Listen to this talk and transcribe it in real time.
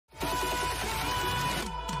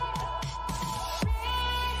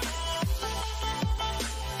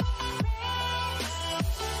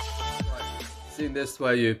seen this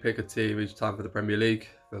where you pick a team each time for the Premier League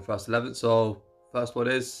for the first 11. So first one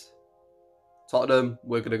is Tottenham.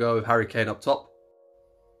 We're going to go with Harry Kane up top.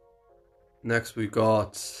 Next we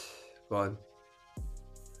got,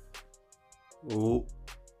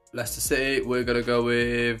 Leicester City. We're going to go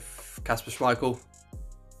with Kasper Schmeichel.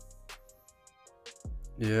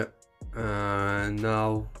 Yeah. And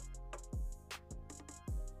now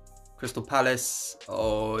Crystal Palace.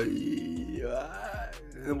 Wolf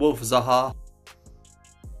Zaha.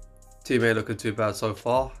 Team ain't looking too bad so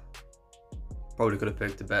far. Probably could have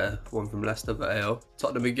picked a better one from Leicester, but hey,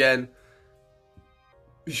 Tottenham again.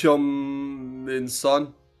 Heung-min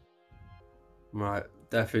Son. Right,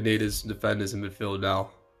 definitely needed some defenders in midfield now.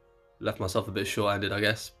 Left myself a bit short-handed, I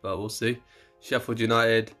guess, but we'll see. Sheffield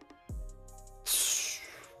United.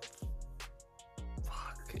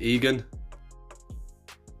 Fuck, Egan.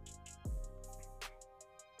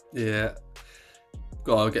 Yeah.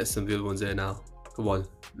 Gotta get some good ones here now. Come on.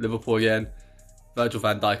 Liverpool again. Virgil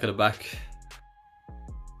van Dijk at the back.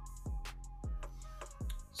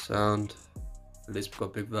 Sound. At least we've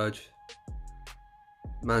got big Virg.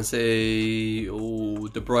 Man City. Oh,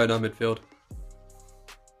 De Bruyne midfield.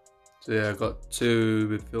 So yeah, I've got 2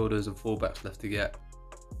 midfielders and fullbacks left to get.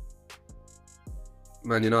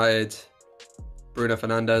 Man United. Bruno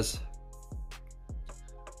Fernandes.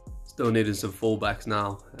 Still needing some fullbacks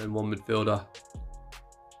now and 1 midfielder.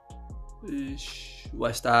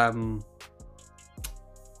 West Ham.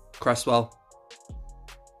 Cresswell.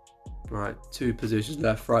 Right, 2 positions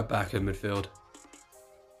left, right back in midfield.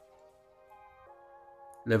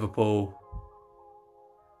 Liverpool.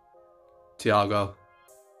 Thiago.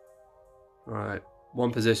 Right,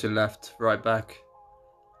 1 position left, right back.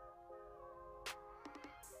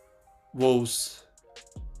 Wolves.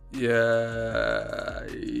 Yeah.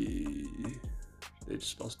 They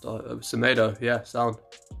just lost Semedo, yeah, sound.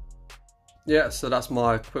 Yeah, so that's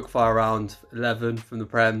my quickfire round 11 from the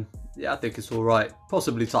Prem. Yeah, I think it's alright.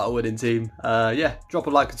 Possibly title winning team. Yeah, drop a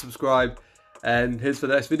like and subscribe. And here's for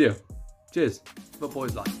the next video. Cheers. Football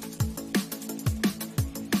is life.